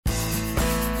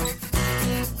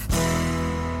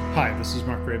Hi, this is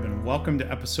Mark Graban. Welcome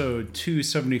to episode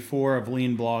 274 of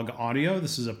Lean Blog Audio.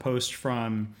 This is a post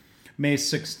from May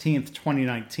 16th,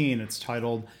 2019. It's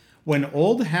titled, When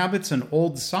Old Habits and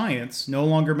Old Science No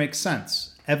Longer Make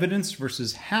Sense, Evidence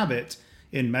versus Habit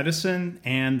in Medicine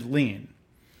and Lean.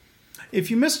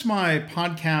 If you missed my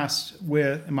podcast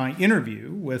with my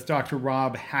interview with Dr.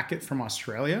 Rob Hackett from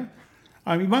Australia,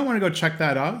 you might want to go check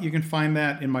that out. You can find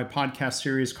that in my podcast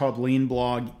series called Lean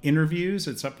Blog Interviews.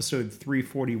 It's episode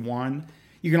 341.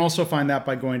 You can also find that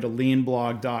by going to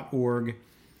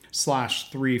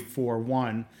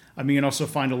leanblog.org/341. You can also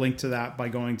find a link to that by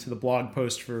going to the blog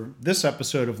post for this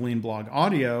episode of Lean Blog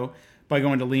Audio by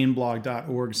going to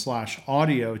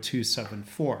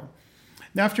leanblog.org/audio274.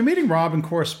 Now, after meeting Rob and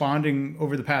corresponding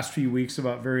over the past few weeks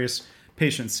about various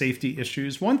patient safety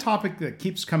issues, one topic that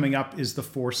keeps coming up is the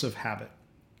force of habit.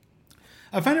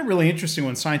 I find it really interesting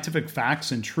when scientific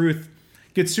facts and truth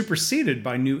get superseded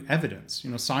by new evidence.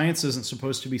 Science isn't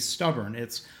supposed to be stubborn.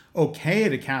 It's okay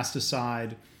to cast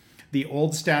aside the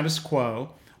old status quo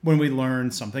when we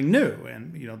learn something new.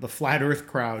 And, the flat earth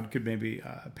crowd could maybe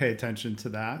pay attention to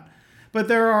that. But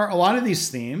there are a lot of these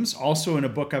themes also in a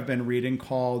book I've been reading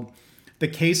called The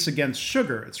Case Against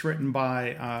Sugar. It's written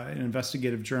by an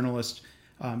investigative journalist,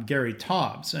 Gary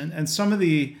Taubes. And some of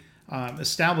the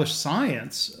established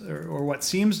science, or what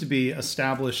seems to be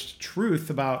established truth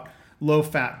about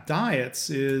low-fat diets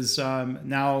is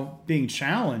now being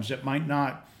challenged. It might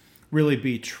not really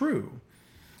be true.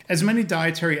 As many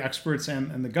dietary experts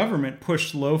and the government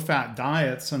pushed low-fat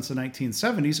diets since the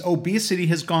 1970s, obesity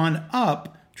has gone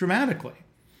up dramatically.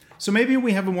 So maybe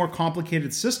we have a more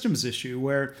complicated systems issue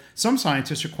where some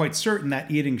scientists are quite certain that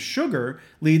eating sugar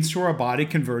leads to our body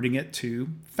converting it to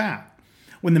fat.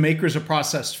 When the makers of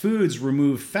processed foods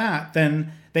remove fat,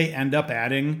 then they end up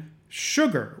adding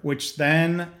sugar, which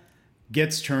then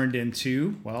gets turned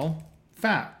into,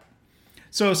 fat.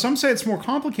 So some say it's more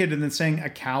complicated than saying a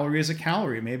calorie is a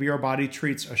calorie. Maybe our body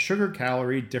treats a sugar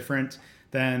calorie different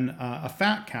than a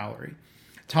fat calorie.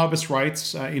 Taubes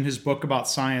writes in his book about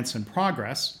science and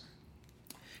progress,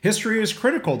 history is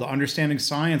critical to understanding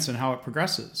science and how it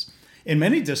progresses. In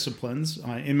many disciplines,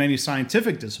 in many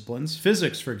scientific disciplines,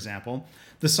 physics, for example,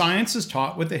 the science is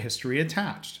taught with the history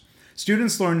attached.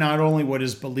 Students learn not only what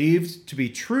is believed to be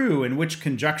true and which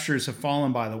conjectures have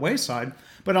fallen by the wayside,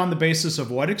 but on the basis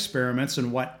of what experiments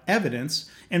and what evidence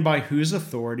and by whose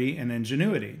authority and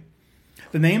ingenuity.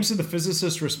 The names of the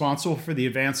physicists responsible for the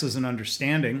advances in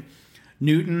understanding,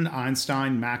 Newton,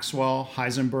 Einstein, Maxwell,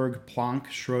 Heisenberg, Planck,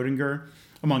 Schrödinger,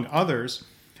 among others,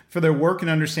 for their work in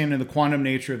understanding the quantum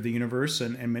nature of the universe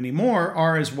and many more,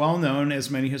 are as well known as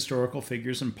many historical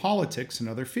figures in politics and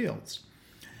other fields.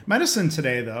 Medicine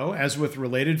today, though, as with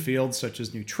related fields such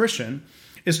as nutrition,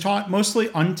 is taught mostly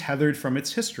untethered from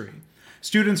its history.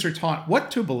 Students are taught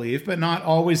what to believe, but not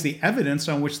always the evidence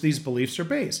on which these beliefs are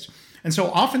based. And so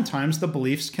oftentimes the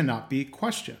beliefs cannot be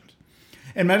questioned.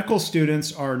 And medical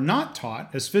students are not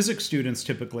taught, as physics students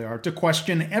typically are, to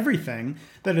question everything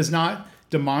that has not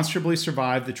demonstrably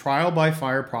survived the trial by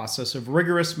fire process of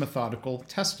rigorous methodical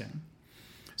testing.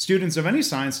 Students of any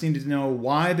science need to know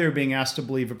why they're being asked to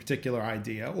believe a particular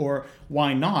idea, or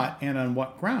why not, and on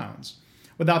what grounds.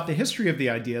 Without the history of the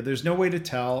idea, there's no way to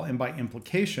tell, and by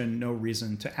implication, no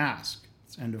reason to ask.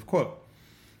 End of quote.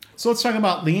 So let's talk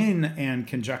about lean and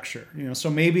conjecture. So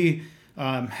maybe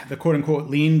the quote-unquote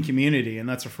lean community, and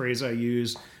that's a phrase I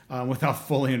use without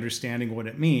fully understanding what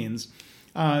it means,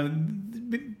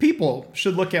 people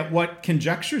should look at what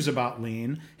conjectures about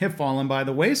lean have fallen by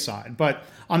the wayside, but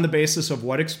on the basis of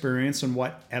what experience and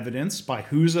what evidence, by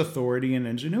whose authority and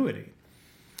ingenuity.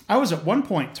 I was at one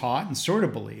point taught and sort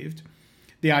of believed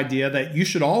the idea that you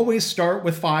should always start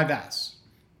with 5S.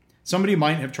 Somebody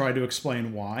might have tried to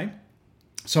explain why.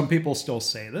 Some people still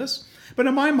say this, but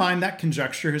in my mind, that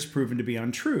conjecture has proven to be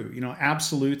untrue.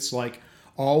 Absolutes like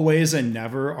always and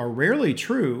never are rarely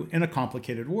true in a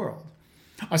complicated world.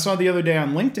 I saw the other day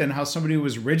on LinkedIn how somebody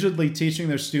was rigidly teaching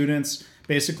their students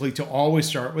basically to always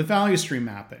start with value stream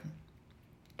mapping.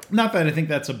 Not that I think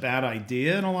that's a bad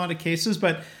idea in a lot of cases,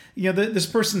 but this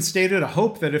person stated a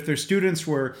hope that if their students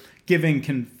were giving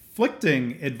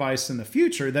conflicting advice in the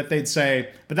future, that they'd say,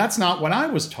 but that's not what I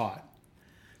was taught.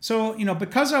 So,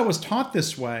 because I was taught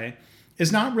this way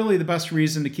is not really the best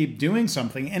reason to keep doing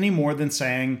something any more than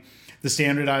saying the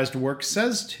standardized work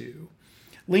says to.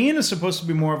 Lean is supposed to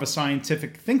be more of a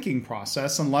scientific thinking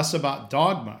process and less about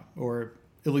dogma, or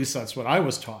at least that's what I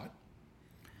was taught.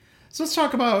 So let's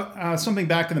talk about something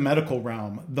back in the medical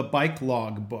realm, the Bike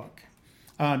Log book.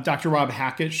 Dr. Rob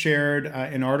Hackett shared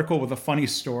an article with a funny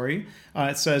story.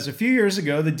 It says, a few years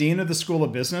ago, the dean of the School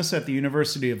of Business at the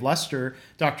University of Leicester,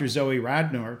 Dr. Zoe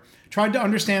Radnor, tried to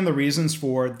understand the reasons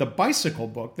for the bicycle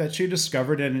book that she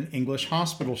discovered at an English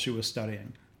hospital she was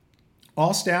studying.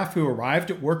 All staff who arrived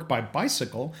at work by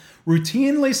bicycle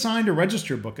routinely signed a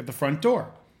register book at the front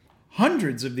door.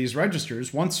 Hundreds of these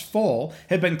registers, once full,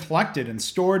 had been collected and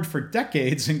stored for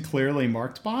decades in clearly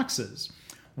marked boxes.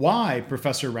 Why,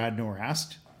 Professor Radnor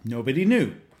asked. Nobody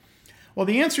knew. Well,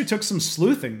 the answer took some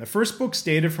sleuthing. The first books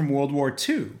dated from World War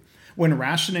II, when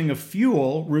rationing of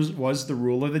fuel was the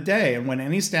rule of the day, and when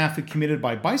any staff who commuted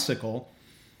by bicycle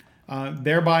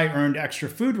thereby earned extra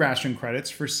food ration credits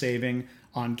for saving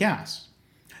on gas.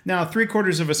 Now,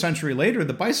 3/4 of a century later,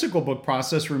 the bicycle book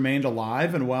process remained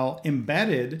alive and well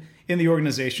embedded in the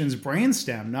organization's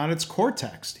brainstem, not its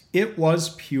cortex. It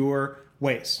was pure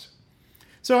waste.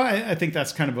 So I think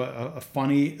that's kind of a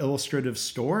funny illustrative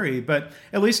story, but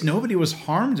at least nobody was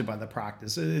harmed by the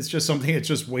practice. It's just something that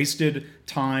just wasted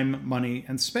time, money,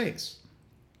 and space.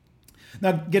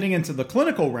 Now, getting into the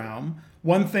clinical realm,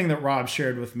 one thing that Rob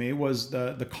shared with me was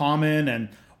the common and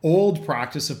old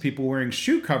practice of people wearing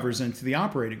shoe covers into the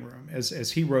operating room.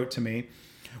 As he wrote to me,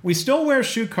 we still wear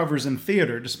shoe covers in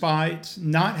theater despite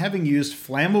not having used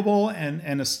flammable and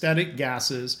anesthetic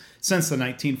gases since the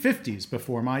 1950s,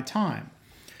 before my time.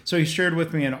 So he shared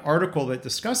with me an article that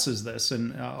discusses this,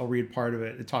 and I'll read part of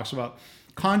it. It talks about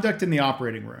conduct in the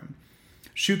operating room.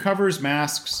 Shoe covers,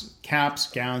 masks, caps,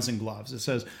 gowns, and gloves. It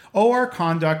says, OR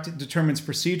conduct determines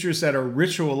procedures that are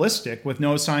ritualistic with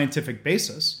no scientific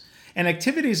basis, and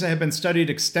activities that have been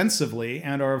studied extensively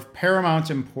and are of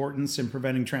paramount importance in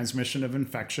preventing transmission of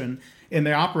infection in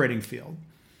the operating field.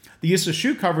 The use of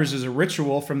shoe covers is a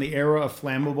ritual from the era of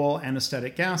flammable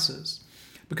anesthetic gases.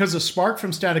 Because a spark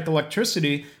from static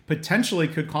electricity potentially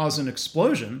could cause an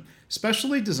explosion,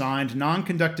 specially designed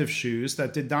non-conductive shoes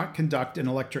that did not conduct an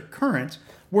electric current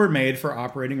were made for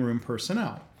operating room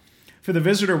personnel. For the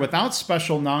visitor without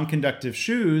special non-conductive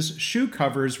shoes, shoe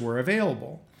covers were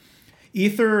available.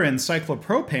 Ether and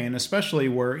cyclopropane especially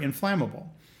were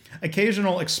inflammable.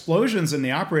 Occasional explosions in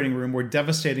the operating room were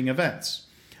devastating events.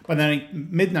 By the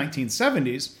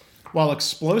mid-1970s, while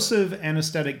explosive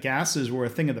anesthetic gases were a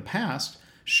thing of the past,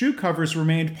 shoe covers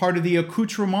remained part of the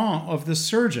accoutrement of the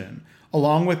surgeon,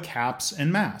 along with caps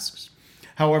and masks.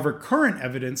 However, current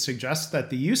evidence suggests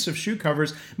that the use of shoe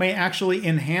covers may actually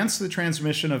enhance the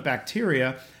transmission of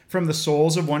bacteria from the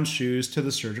soles of one's shoes to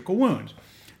the surgical wound.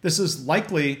 This is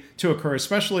likely to occur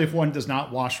especially if one does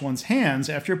not wash one's hands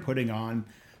after putting on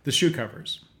the shoe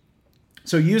covers.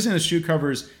 So using the shoe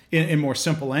covers in more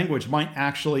simple language might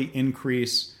actually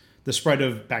increase the spread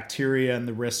of bacteria and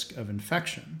the risk of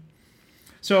infection.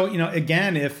 So,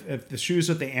 again, if the shoes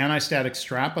with the anti-static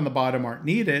strap on the bottom aren't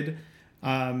needed,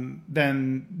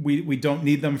 then we don't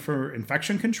need them for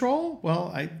infection control.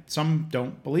 Well, some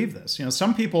don't believe this.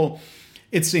 Some people,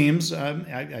 it seems,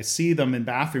 I see them in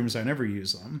bathrooms. I never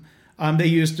use them. They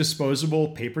use disposable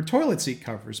paper toilet seat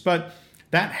covers. But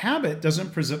that habit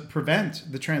doesn't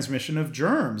prevent the transmission of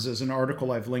germs, as an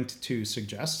article I've linked to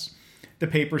suggests. The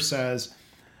paper says,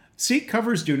 seat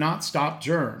covers do not stop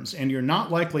germs, and you're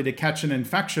not likely to catch an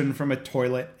infection from a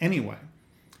toilet anyway.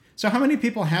 So how many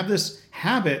people have this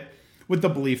habit with the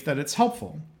belief that it's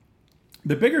helpful?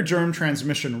 The bigger germ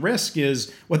transmission risk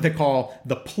is what they call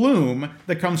the plume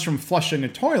that comes from flushing a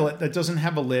toilet that doesn't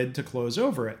have a lid to close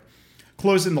over it.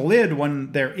 Closing the lid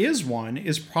when there is one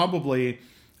is probably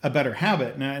a better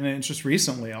habit. And just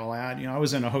recently, I'll add, I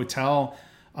was in a hotel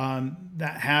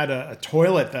that had a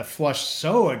toilet that flushed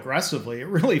so aggressively. It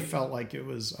really felt like it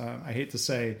was, I hate to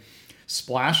say,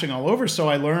 splashing all over. So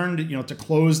I learned, to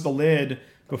close the lid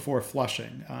before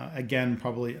flushing. Again,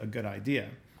 probably a good idea.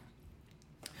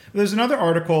 There's another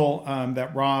article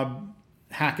that Rob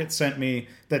Hackett sent me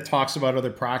that talks about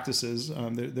other practices.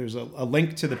 There's a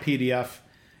link to the PDF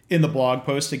in the blog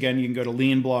post. Again, you can go to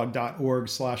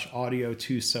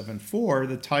leanblog.org/audio274.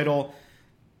 The title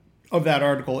of that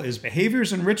article is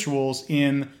Behaviors and Rituals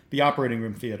in the Operating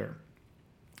Room Theater.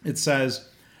 It says,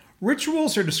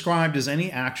 rituals are described as any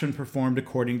action performed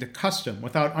according to custom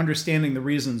without understanding the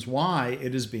reasons why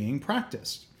it is being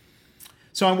practiced.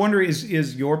 So I wonder,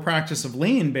 is your practice of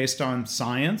lean based on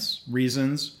science,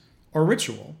 reasons, or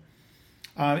ritual?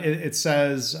 It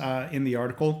says in the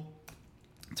article,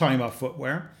 talking about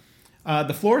footwear,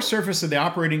 the floor surface of the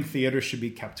operating theater should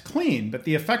be kept clean, but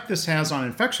the effect this has on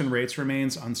infection rates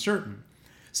remains uncertain.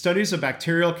 Studies of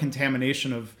bacterial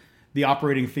contamination of the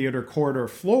operating theater corridor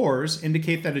floors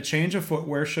indicate that a change of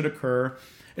footwear should occur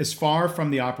as far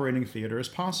from the operating theater as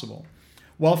possible.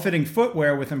 Well-fitting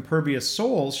footwear with impervious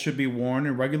soles should be worn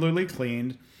and regularly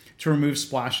cleaned to remove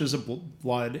splashes of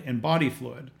blood and body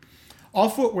fluid. All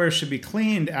footwear should be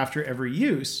cleaned after every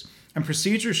use, and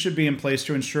procedures should be in place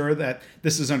to ensure that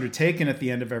this is undertaken at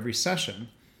the end of every session.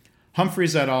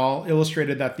 Humphreys et al.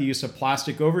 Illustrated that the use of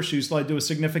plastic overshoes led to a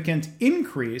significant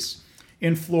increase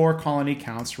in floor colony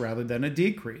counts rather than a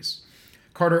decrease.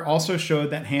 Carter also showed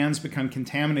that hands become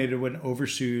contaminated when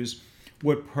overshoes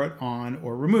would put on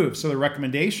or removed. So the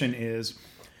recommendation is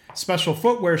special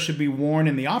footwear should be worn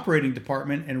in the operating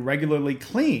department and regularly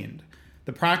cleaned.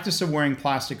 The practice of wearing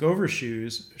plastic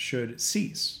overshoes should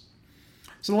cease.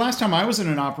 So the last time I was in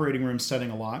an operating room setting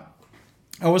a lot,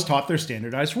 I was taught their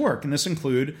standardized work, and this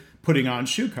included putting on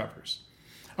shoe covers.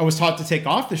 I was taught to take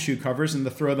off the shoe covers and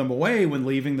to throw them away when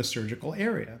leaving the surgical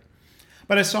area.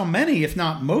 But I saw many, if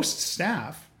not most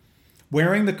staff,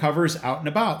 wearing the covers out and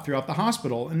about throughout the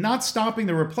hospital and not stopping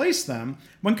to replace them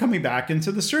when coming back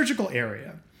into the surgical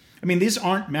area. I mean, these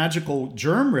aren't magical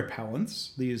germ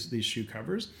repellents, these shoe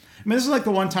covers. I mean, this is like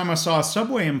the one time I saw a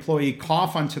Subway employee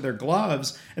cough onto their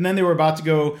gloves, and then they were about to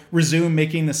go resume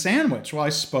making the sandwich. Well, I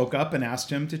spoke up and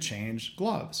asked him to change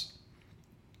gloves.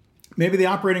 Maybe the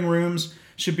operating rooms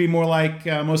should be more like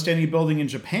most any building in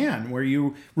Japan, where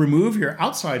you remove your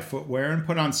outside footwear and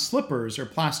put on slippers or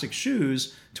plastic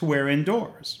shoes to wear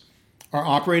indoors. Are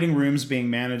operating rooms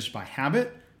being managed by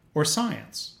habit or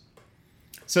science?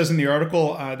 It says in the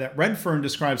article that Redfern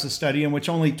describes a study in which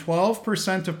only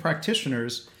 12% of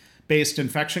practitioners based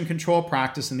infection control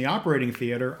practice in the operating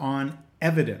theater on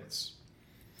evidence.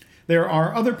 There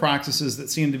are other practices that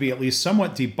seem to be at least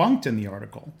somewhat debunked in the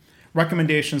article.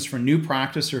 Recommendations for new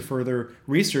practice or further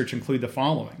research include the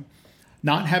following.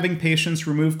 Not having patients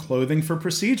remove clothing for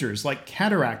procedures like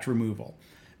cataract removal.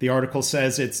 The article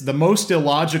says it's the most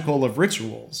illogical of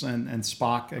rituals, and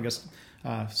Spock, I guess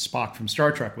Spock from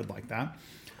Star Trek would like that.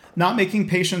 Not making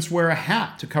patients wear a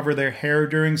hat to cover their hair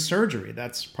during surgery.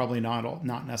 That's probably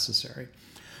not necessary.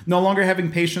 No longer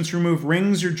having patients remove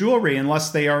rings or jewelry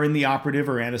unless they are in the operative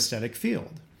or anesthetic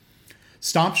field.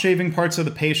 Stop shaving parts of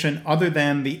the patient other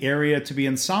than the area to be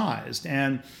incised.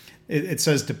 And it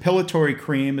says depilatory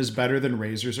cream is better than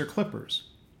razors or clippers.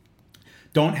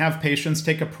 Don't have patients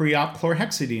take a pre-op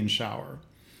chlorhexidine shower.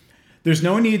 There's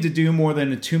no need to do more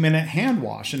than a 2-minute hand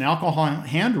wash. An alcohol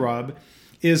hand rub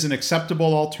is an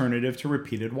acceptable alternative to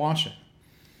repeated washing.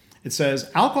 It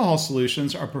says alcohol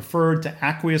solutions are preferred to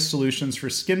aqueous solutions for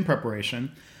skin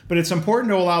preparation, but it's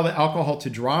important to allow the alcohol to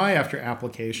dry after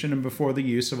application and before the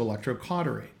use of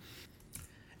electrocautery.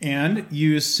 And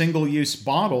use single-use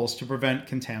bottles to prevent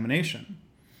contamination.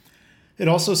 It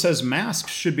also says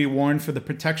masks should be worn for the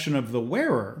protection of the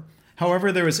wearer.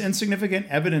 However, there is insignificant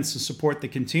evidence to support the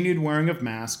continued wearing of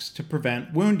masks to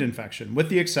prevent wound infection, with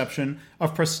the exception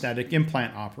of prosthetic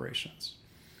implant operations.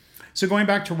 So going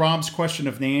back to Rob's question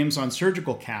of names on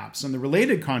surgical caps and the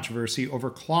related controversy over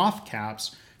cloth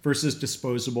caps versus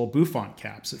disposable bouffant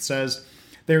caps, it says,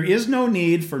 there is no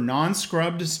need for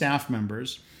non-scrubbed staff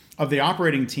members of the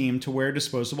operating team to wear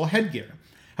disposable headgear.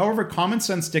 However, common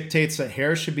sense dictates that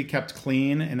hair should be kept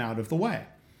clean and out of the way.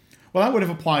 Well, that would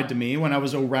have applied to me when I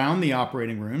was around the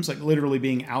operating rooms, like literally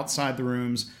being outside the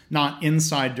rooms, not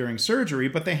inside during surgery,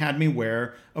 but they had me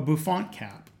wear a bouffant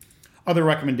cap. Other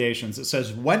recommendations, it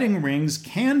says wedding rings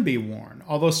can be worn,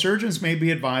 although surgeons may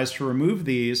be advised to remove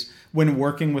these when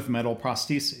working with metal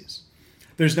prostheses.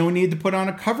 There's no need to put on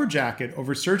a cover jacket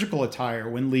over surgical attire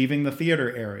when leaving the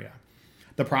theater area.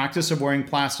 The practice of wearing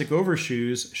plastic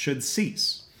overshoes should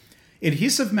cease.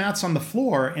 Adhesive mats on the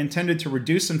floor intended to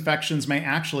reduce infections may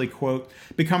actually, quote,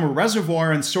 become a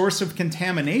reservoir and source of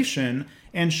contamination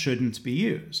and shouldn't be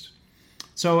used.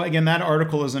 So again, that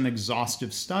article is an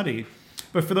exhaustive study.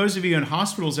 But for those of you in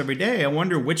hospitals every day, I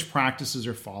wonder which practices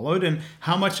are followed and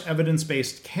how much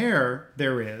evidence-based care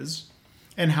there is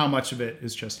and how much of it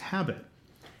is just habit.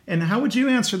 And how would you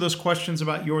answer those questions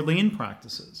about your lean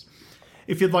practices?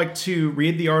 If you'd like to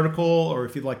read the article or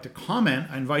if you'd like to comment,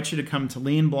 I invite you to come to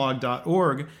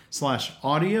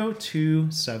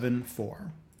leanblog.org/audio274.